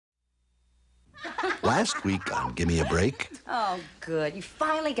last week on Gimme a Break. Oh, good. You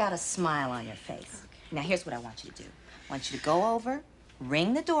finally got a smile on your face. Now, here's what I want you to do. I want you to go over,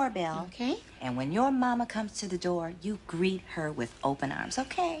 ring the doorbell. Okay. And when your mama comes to the door, you greet her with open arms,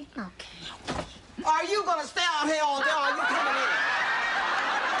 okay? Okay. Are you gonna stay out here all day or are you coming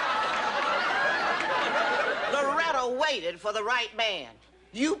in? Loretta waited for the right man.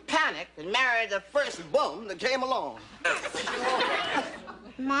 You panicked and married the first bum that came along.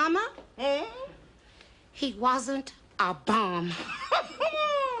 Mama? Hmm? He wasn't a bum.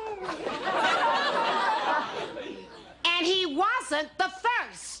 And he wasn't the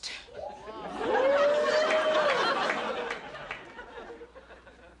first.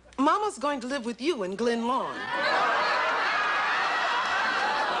 Mama's going to live with you in Glen Lawn.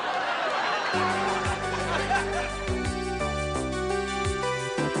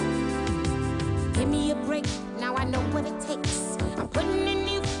 Give me a break, now I know what it takes. I'm putting a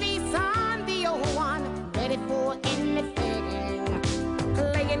new face on the old one, ready for anything.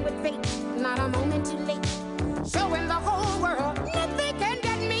 Playing with fate, not a moment too late. Showing the whole world nothing can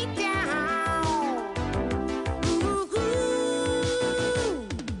get me down. Ooh, ooh.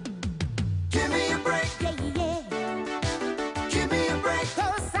 Give me a break. Yeah, yeah. Give me a break.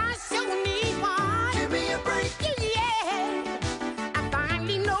 'Cause I sure need one. Give me a break. Yeah. I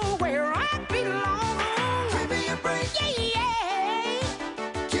finally know where I belong. Give me a break. Yeah.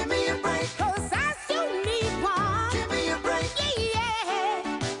 Give me a break. 'Cause I still need one. Give me a break. Yeah.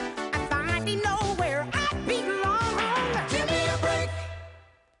 I finally know where I belong. Give me a break.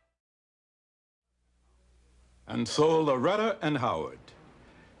 And so, Loretta and Howard,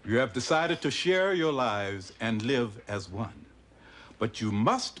 you have decided to share your lives and live as one. But you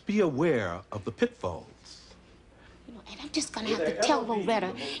must be aware of the pitfalls. You know, and I'm just gonna have to tell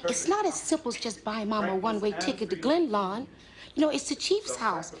Loretta, it's not as simple as just buying Mama a one-way ticket to Glen Lawn. You know, it's the chief's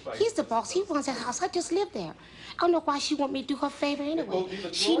house. He's the boss. He runs that house. I just live there. I don't know why she want me to do her favor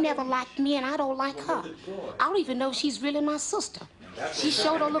anyway. She never liked me, and I don't like her. I don't even know if she's really my sister. She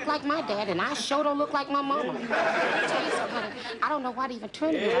sure don't look like my dad, and I sure don't look like my mama. I tell you something, honey, I don't know why to even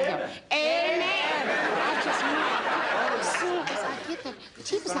turn to me right here. Amen. I just know as soon as I get there, the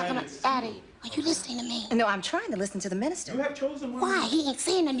chief is not gonna. Addie, are you listening to me? No, I'm trying to listen to the minister. You have chosen one. Why? He ain't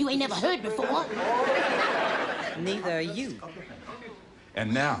saying nothing you ain't never heard before. Neither are you.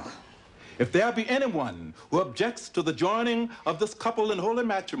 And now, if there be anyone who objects to the joining of this couple in holy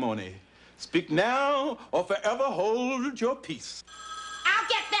matrimony, speak now or forever hold your peace. I'll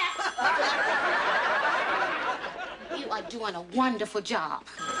get that. You are doing a wonderful job.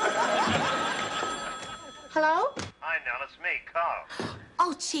 Hello? Hi, Nell. It's me, Carl.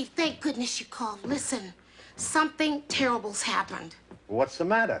 Oh, Chief, thank goodness you called. Listen, something terrible's happened. What's the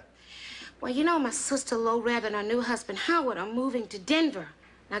matter? Well, you know, my sister Loretta and her new husband Howard are moving to Denver.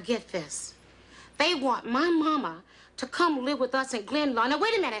 Now, get this. They want my mama to come live with us in Glen Lawn. Now,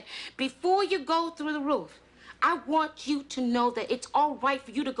 wait a minute. Before you go through the roof, I want you to know that it's all right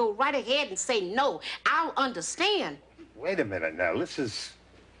for you to go right ahead and say no. I'll understand. Wait a minute, Nell. This is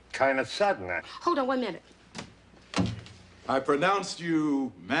kind of sudden. Hold on 1 minute. I pronounce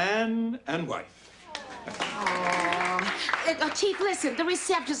you man and wife. Chief, listen, the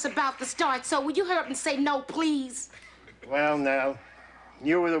reception's about to start, so will you hurry up and say no, please? Well, Nell,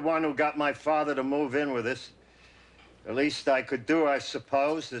 you were the one who got my father to move in with us. The least I could do, I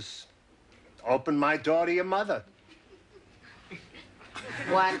suppose, is open my door to your mother.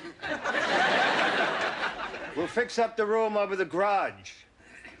 What? We'll fix up the room over the garage.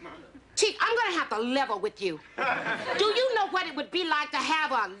 Chief, I'm gonna have to level with you. Do you know what it would be like to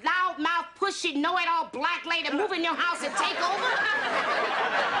have a loudmouth, pushy, know-it-all black lady move in your house and take over?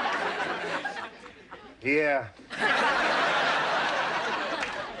 Yeah.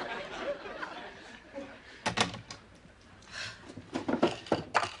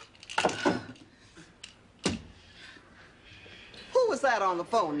 Who was that on the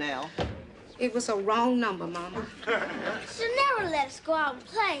phone now? It was a wrong number, Mama. So never let us go out and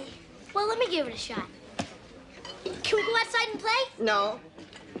play. Well, let me give it a shot. Can we go outside and play? No,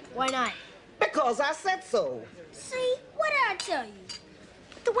 Why not? because I said so. See, what did I tell you?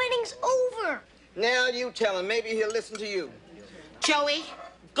 The wedding's over. Now you tell him. Maybe he'll listen to you. Joey,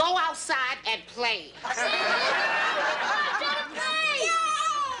 go outside and play.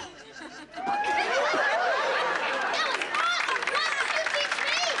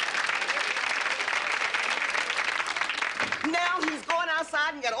 Now he's going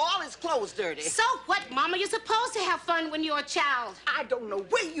outside and get all his clothes dirty. So what, Mama? You're supposed to have fun when you're a child. I don't know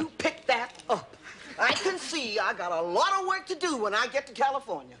where you picked that up. I can see I got a lot of work to do when I get to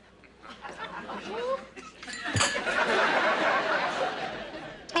California.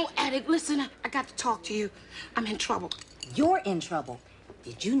 Oh, Addie, listen, I got to talk to you. I'm in trouble. You're in trouble.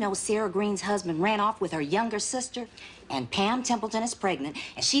 Did you know Sarah Green's husband ran off with her younger sister? And Pam Templeton is pregnant,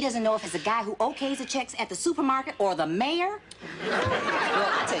 and she doesn't know if it's the guy who okays the checks at the supermarket or the mayor? Well,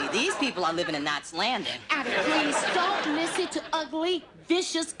 I tell you, these people are living in Knots Landing. Addie, please don't listen to ugly,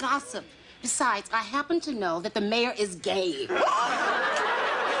 vicious gossip. Besides, I happen to know that the mayor is gay.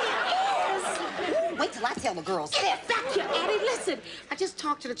 Wait till I tell the girls. Get back here, Addie. Listen, I just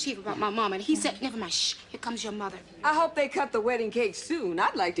talked to the chief about my mom, and he said, never mind, shh, here comes your mother. I hope they cut the wedding cake soon.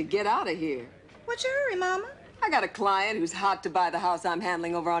 I'd like to get out of here. What's your hurry, Mama? I got a client who's hot to buy the house I'm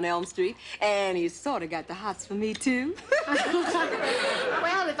handling over on Elm Street, and he's sort of got the hots for me, too.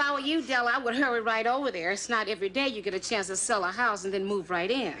 Well, if I were you, Della, I would hurry right over there. It's not every day you get a chance to sell a house and then move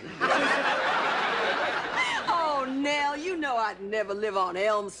right in. Oh, Nell, you know I'd never live on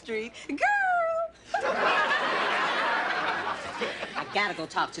Elm Street. Girl! I gotta go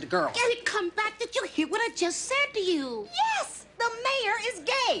talk to the girls. Addie, come back. Did you hear what I just said to you? Yes, the mayor is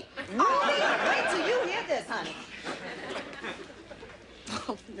gay. Really? Wait till you hear this, honey.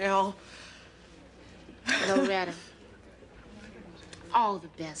 Oh, Nell. Loretta, all the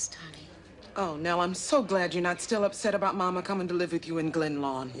best, honey. Oh, Nell, I'm so glad you're not still upset about Mama coming to live with you in Glen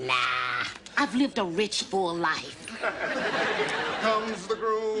Lawn. Nah, I've lived a rich, full life. Comes the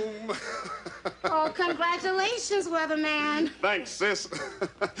groom. Oh, congratulations, weatherman. Thanks, sis.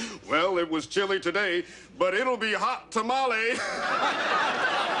 Well, it was chilly today, but it'll be hot tamale.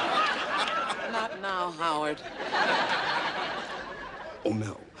 Not now, Howard. Oh,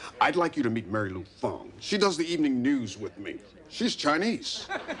 no. I'd like you to meet Mary Lou Fong. She does the evening news with me. She's Chinese.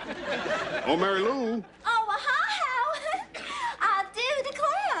 Oh, Mary Lou. Oh, well, hi, Howard. I do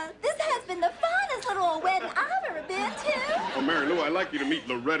declare, this has been the finest little wedding I've ever been to. Oh, Mary Lou, I'd like you to meet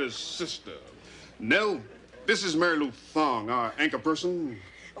Loretta's sister. Nell, this is Mary Lou Fong, our anchor person.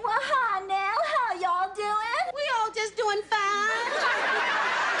 Well, hi, Nell. How y'all doing? We all just doing fine.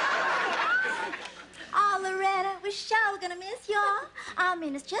 Oh, Loretta, we're sure gonna miss y'all. I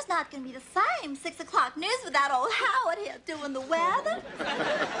mean, it's just not gonna be the same 6 o'clock news without old Howard here doing the weather.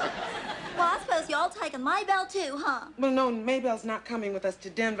 Well, I suppose y'all taking Maybelle too, huh? Well, no, Maybelle's not coming with us to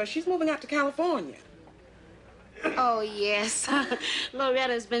Denver. She's moving out to California. Oh, yes.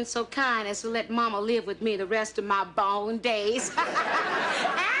 Loretta's been so kind as to let Mama live with me the rest of my born days.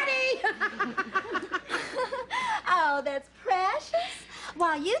 Addie! Oh, that's precious.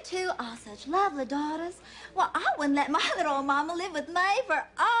 Why, you two are such lovely daughters. Well, I wouldn't let my little mama live with me for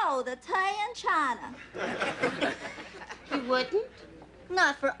all the tea in China. You wouldn't?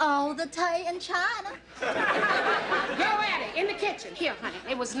 Not for all the tea in China. Go, Addie, in the kitchen. Here, honey.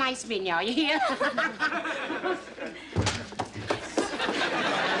 It was nice meeting y'all. You hear?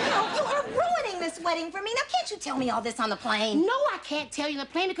 You are ruining this wedding for me. Now, can't you tell me all this on the plane? No, I can't tell you in the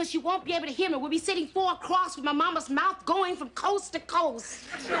plane because you won't be able to hear me. We'll be sitting 4 across with my mama's mouth going from coast to coast.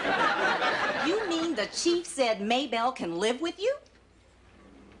 You mean the chief said Maybelle can live with you?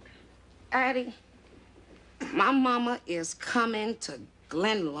 Addie, my mama is coming to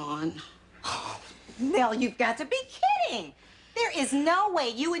Glen Lawn. Nell, you've got to be kidding. There is no way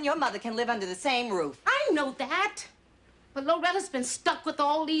you and your mother can live under the same roof. I know that. But Loretta's been stuck with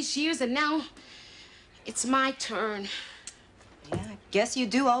all these years, and now it's my turn. Yeah, I guess you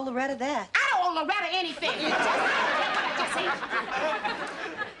do owe Loretta that. I don't owe Loretta anything.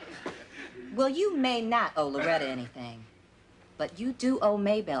 Well, you may not owe Loretta anything, but you do owe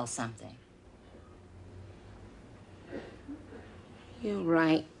Maybelle something. You're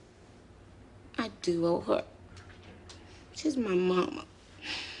right. I do owe her. She's my mama.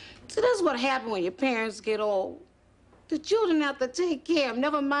 So that's what happens when your parents get old. The children have to take care of them.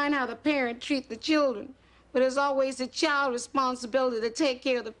 Never mind how the parent treats the children. But it's always the child's responsibility to take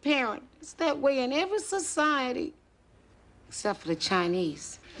care of the parent. It's that way in every society. Except for the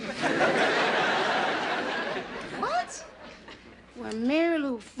Chinese. What? Well, Mary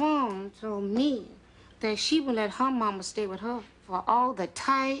Lou Fong told me that she would let her mama stay with her for all the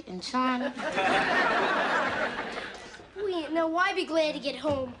Thai in China. We ain't no why be glad to get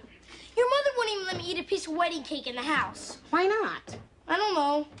home. Your mother wouldn't even let me eat a piece of wedding cake in the house. Why not? I don't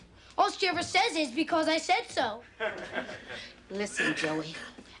know. All she ever says is because I said so. Listen, Joey,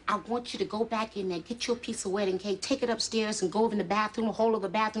 I want you to go back in there, get your piece of wedding cake, take it upstairs, and go over in the bathroom, hold over the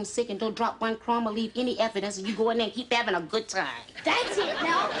bathroom sink, and don't drop one crumb or leave any evidence, and you go in there and keep having a good time. That's it.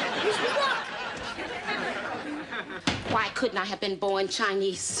 Now, wish me luck. Why couldn't I have been born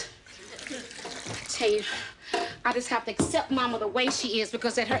Chinese? I tell you, I just have to accept Mama the way she is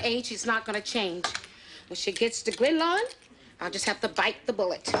because at her age, she's not going to change. When she gets to Glen Lawn, I'll just have to bite the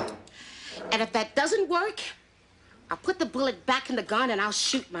bullet. And if that doesn't work, I'll put the bullet back in the gun and I'll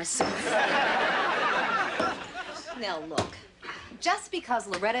shoot myself. Now, look. Just because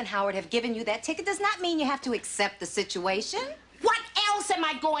Loretta and Howard have given you that ticket does not mean you have to accept the situation. What else am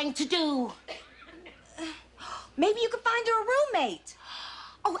I going to do? Maybe you could find her a roommate.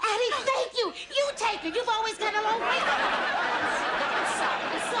 Oh, Addie, thank you. You take her. You've always got a long way. I'm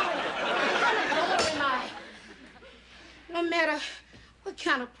sorry. Where am I? No matter what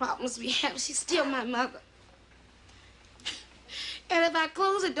kind of problems we have, she's still my mother. And if I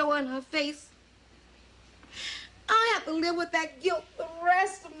close the door in her face, I'll have to live with that guilt the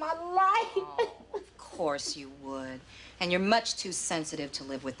rest of my life. Oh, of course you would. And you're much too sensitive to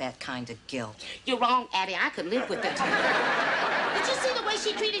live with that kind of guilt. You're wrong, Addie. I could live with it. Did you see the way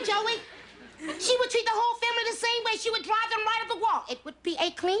she treated Joey? She would treat the whole family the same way. She would drive them right up the wall. It would be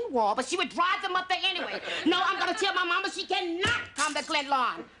a clean wall, but she would drive them up there anyway. No, I'm going to tell my mama she cannot come to Glen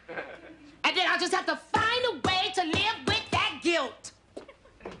Lawn. And then I'll just have to find a way to live with that guilt.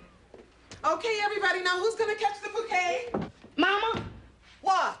 Okay, everybody, now who's gonna catch the bouquet? Mama?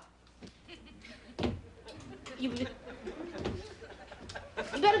 What? You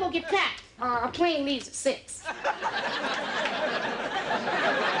better go get packed. Our plane leaves at 6. Addie?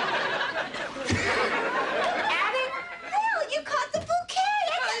 Nell, you caught the bouquet.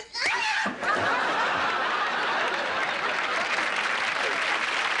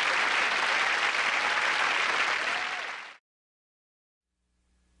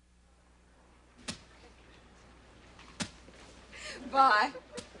 Bye.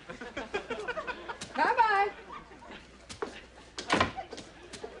 Bye-bye.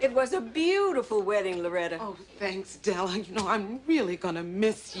 It was a beautiful wedding, Loretta. Oh, thanks, Della. You know, I'm really gonna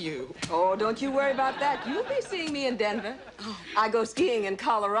miss you. Oh, don't you worry about that. You'll be seeing me in Denver. Oh. I go skiing in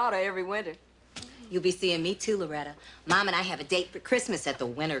Colorado every winter. You'll be seeing me too, Loretta. Mom and I have a date for Christmas at the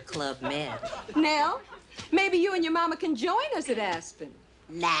Winter Club Med. Nell, maybe you and your mama can join us at Aspen.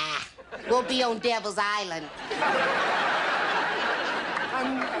 Nah, we'll be on Devil's Island.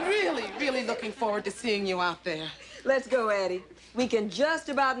 I'm really, really looking forward to seeing you out there. Let's go, Addie. We can just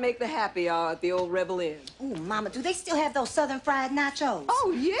about make the happy hour at the old Rebel Inn. Oh, Mama, do they still have those Southern fried nachos?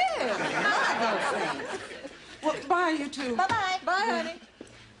 Oh, yeah. I love those things. Well, bye, you two. Bye-bye. Bye, honey.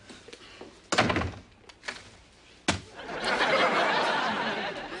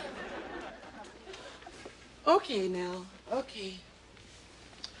 Okay, Nell. Okay.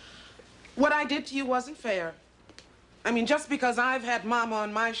 What I did to you wasn't fair. I mean, just because I've had Mama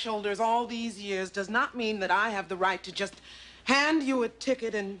on my shoulders all these years does not mean that I have the right to just hand you a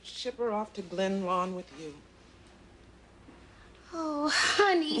ticket and ship her off to Glen Lawn with you. Oh,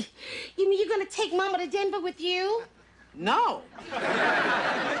 honey. You mean you're going to take Mama to Denver with you? No.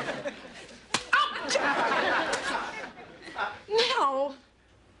 No.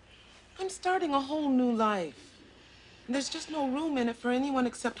 I'm starting a whole new life. And there's just no room in it for anyone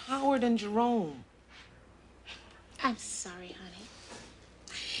except Howard and Jerome. I'm sorry, honey.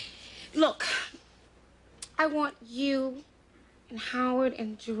 Look, I want you and Howard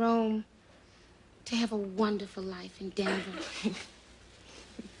and Jerome to have a wonderful life in Denver.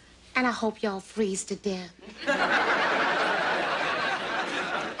 And I hope y'all freeze to death.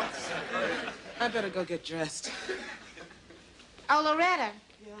 I better go get dressed. Oh, Loretta.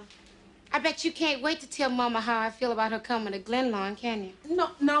 Yeah? I bet you can't wait to tell Mama how I feel about her coming to Glen Lawn, can you? No,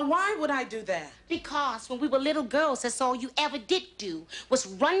 now why would I do that? Because when we were little girls, that's all you ever did do was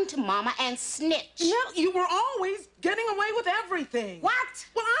run to Mama and snitch. No, you were always getting away with everything. What?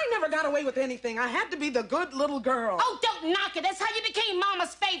 Well, I never got away with anything. I had to be the good little girl. Oh, don't knock it. That's how you became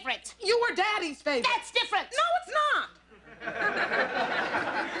Mama's favorite. You were Daddy's favorite. That's different. No, it's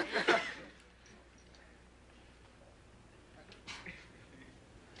not.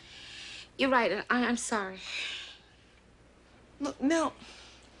 You're right. I'm sorry. Look,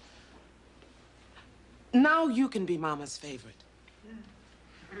 now you can be Mama's favorite.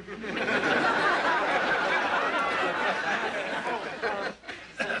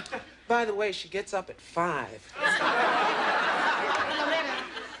 By the way, she gets up at 5.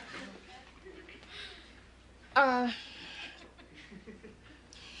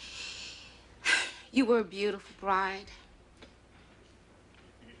 You were a beautiful bride.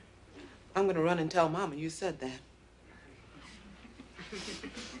 I'm gonna run and tell Mama you said that.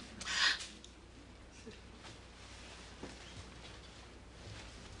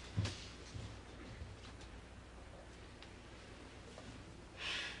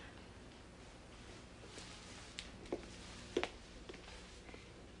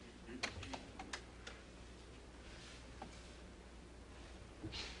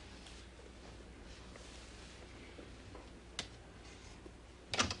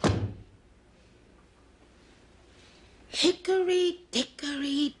 Hickory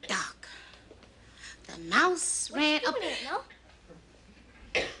dickory dock. The mouse ran up.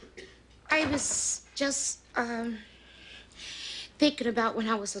 No? I was just thinking about when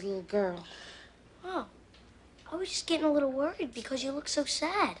I was a little girl. Oh, I was just getting a little worried because you look so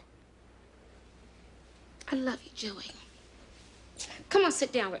sad. I love you, Joey. Come on,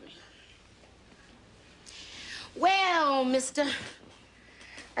 sit down with me. Well, mister,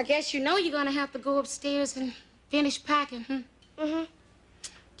 I guess you know you're gonna have to go upstairs and finish packing, Mm-hmm.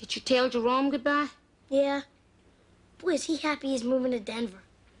 Did you tell Jerome goodbye? Yeah. Boy, is he happy he's moving to Denver.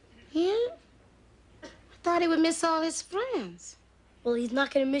 Yeah? I thought he would miss all his friends. Well, he's not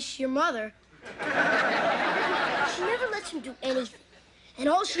gonna miss your mother. She never lets him do anything. And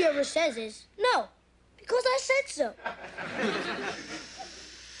all she ever says is, no, because I said so.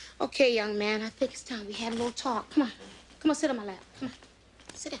 Okay, young man, I think it's time we had a little talk. Come on. Come on, sit on my lap. Come on.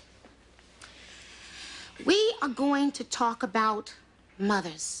 Sit down. We are going to talk about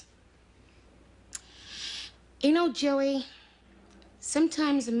mothers. You know, Joey,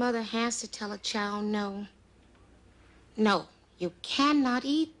 sometimes a mother has to tell a child no. No, you cannot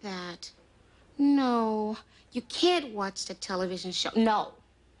eat that. No, you can't watch the television show. No,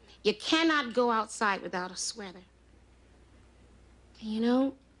 you cannot go outside without a sweater. And you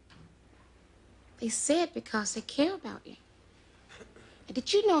know, they say it because they care about you. And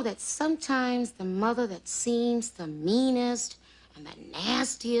did you know that sometimes the mother that seems the meanest and the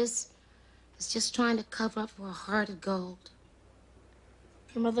nastiest is just trying to cover up for a heart of gold?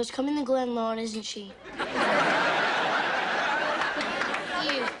 Your mother's coming to Glen Lawn, isn't she?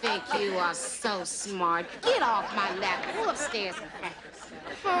 You think you are so smart. Get off my lap. Go upstairs and pack yourself.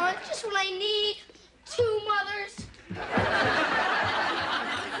 Oh, just what I need. 2 mothers.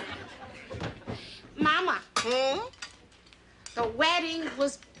 Mama. The wedding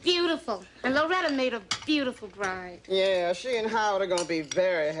was beautiful. And Loretta made a beautiful bride. Yeah, she and Howard are gonna be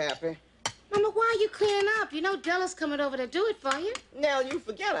very happy. Mama, why are you cleaning up? You know Della's coming over to do it for you. Now, you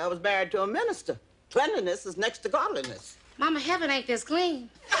forget I was married to a minister. Cleanliness is next to godliness. Mama, heaven ain't this clean.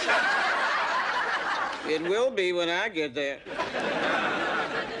 It will be when I get there.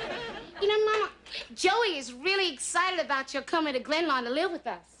 You know, Mama, Joey is really excited about your coming to Glenlawn to live with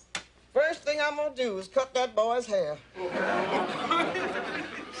us. First thing I'm gonna do is cut that boy's hair.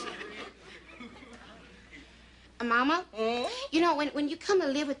 Mama, you know, when you come to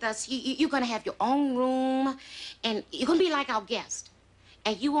live with us, you're going to have your own room, and you're going to be like our guest.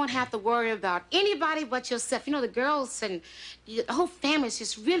 And you won't have to worry about anybody but yourself. You know, the girls and the whole family is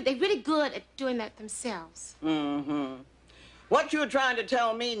just they're really good at doing that themselves. What you're trying to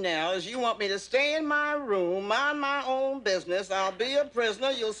tell me now is you want me to stay in my room, mind my own business. I'll be a prisoner.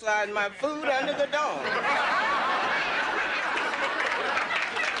 You'll slide my food under the door.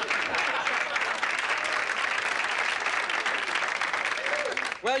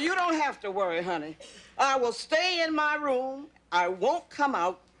 Well, you don't have to worry, honey. I will stay in my room. I won't come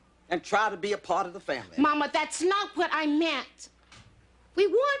out and try to be a part of the family. Mama, that's not what I meant. We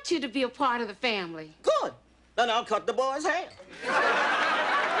want you to be a part of the family. Good. Then I'll cut the boy's hair.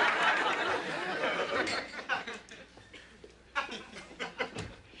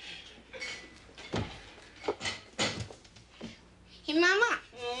 Hey, Mama,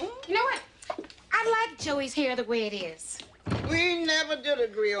 you know what? I like Joey's hair the way it is. We never did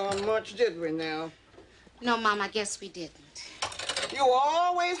agree on much, did we now? No, Mom, I guess we didn't. You were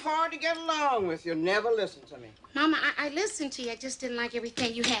always hard to get along with. You never listened to me. Mama, I listened to you. I just didn't like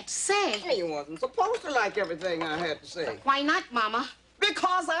everything you had to say. You wasn't supposed to like everything I had to say. Why not, Mama?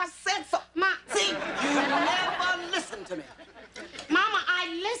 Because I said so. See, you never listened to me. Mama, I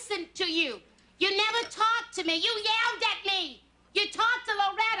listened to you. You never talked to me. You yelled at me. You talked to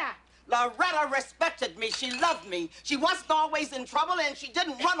Loretta. Loretta respected me. She loved me. She wasn't always in trouble, and she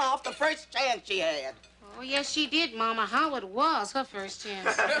didn't run off the first chance she had. Oh, yes, she did, Mama. Howard was her first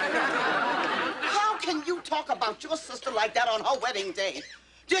chance. How can you talk about your sister like that on her wedding day?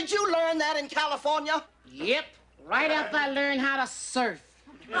 Did you learn that in California? Yep. Right after I learned how to surf.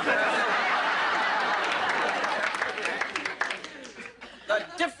 The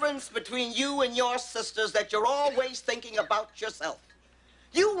difference between you and your sister is that you're always thinking about yourself.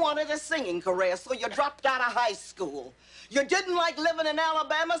 You wanted a singing career, so you dropped out of high school. You didn't like living in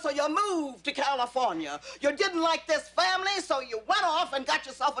Alabama, so you moved to California. You didn't like this family, so you went off and got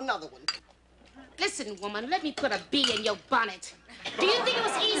yourself another one. Listen, woman, let me put a bee in your bonnet. Do you think it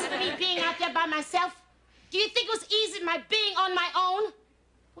was easy for me being out there by myself? Do you think it was easy my being on my own?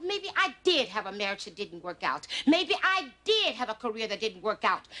 Well, maybe I did have a marriage that didn't work out. Maybe I did have a career that didn't work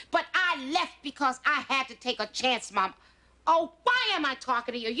out. But I left because I had to take a chance, Mom. Oh, why am I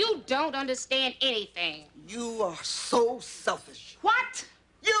talking to you? You don't understand anything. You are so selfish. What?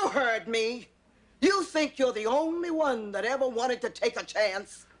 You heard me. You think you're the only one that ever wanted to take a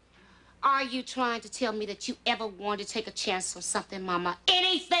chance. Are you trying to tell me that you ever wanted to take a chance on something, Mama?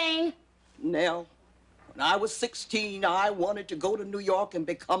 Anything? Nell, when I was 16, I wanted to go to New York and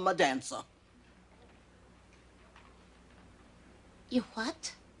become a dancer. You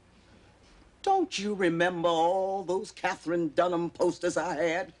what? Don't you remember all those Catherine Dunham posters I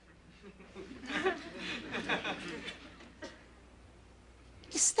had?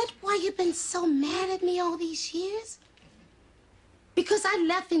 Is that why you've been so mad at me all these years? Because I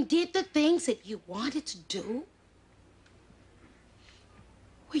left and did the things that you wanted to do?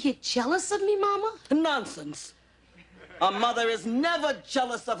 Were you jealous of me, Mama? Nonsense. A mother is never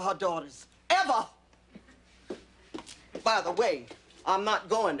jealous of her daughters. Ever. By the way, I'm not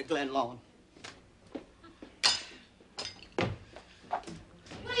going to Glen Lawn.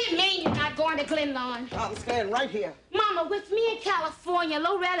 What do you mean you're not going to Glen Lawn? I'm staying right here. Mama, with me in California,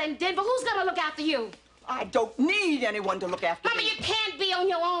 Loretta and Denver, who's gonna look after you? I don't need anyone to look after Mama, me. you can't be on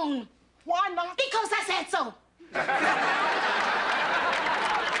your own. Why not? Because I said so.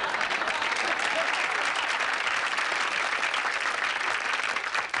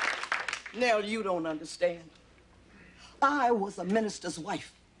 Nell, you don't understand. I was a minister's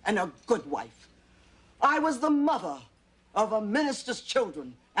wife, and a good wife. I was the mother of a minister's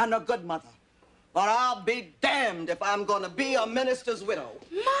children, and a good mother. But I'll be damned if I'm gonna be a minister's widow.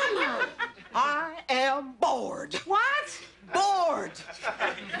 Mama! I am bored. What? Bored.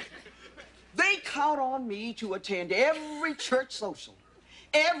 They count on me to attend every church social,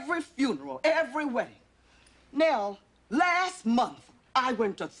 every funeral, every wedding. Nell, last month, I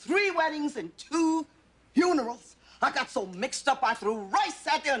went to 3 weddings and 2 funerals. I got so mixed up, I threw rice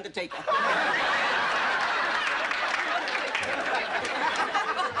at the undertaker.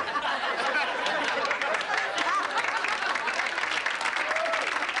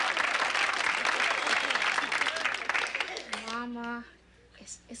 Mama,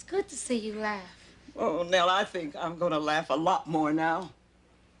 it's good to see you laugh. Oh, Nell, I think I'm gonna laugh a lot more now.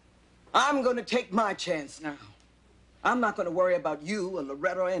 I'm gonna take my chance now. I'm not gonna worry about you or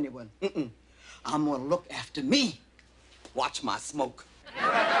Loretta or anyone. I'm gonna look after me. Watch my smoke.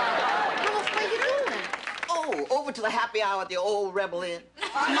 Mama, where you doing? Oh, over to the happy hour at the old Rebel Inn.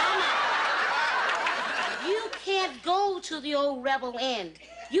 Mama, you can't go to the old Rebel Inn.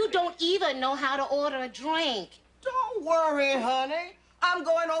 You don't even know how to order a drink. Don't worry, honey. I'm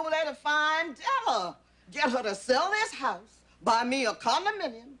going over there to find Della. Get her to sell this house, buy me a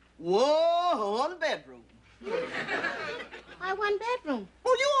condominium, 1 bedroom. Why 1 bedroom?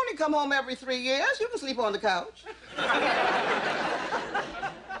 Well, you only come home every 3 years. You can sleep on the couch.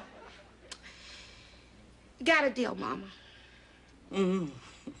 Got a deal, Mama. I'll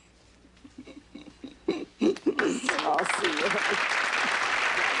see you.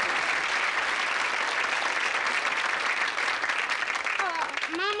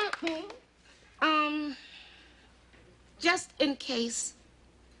 Mama, just in case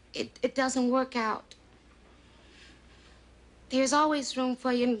it doesn't work out, there's always room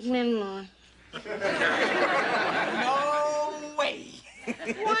for you in Glen Lawn. No way.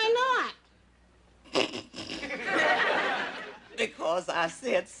 Why not? Because I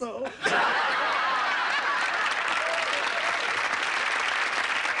said so.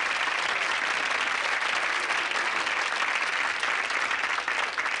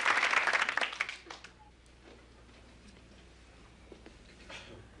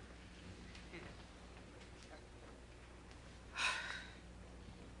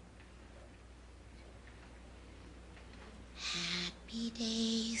 Happy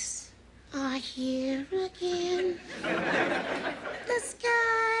days are here again. The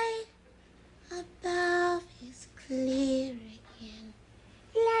sky above is clear again.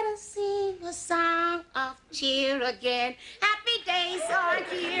 Let us sing a song of cheer again. Happy days are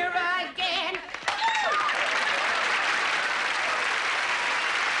here again.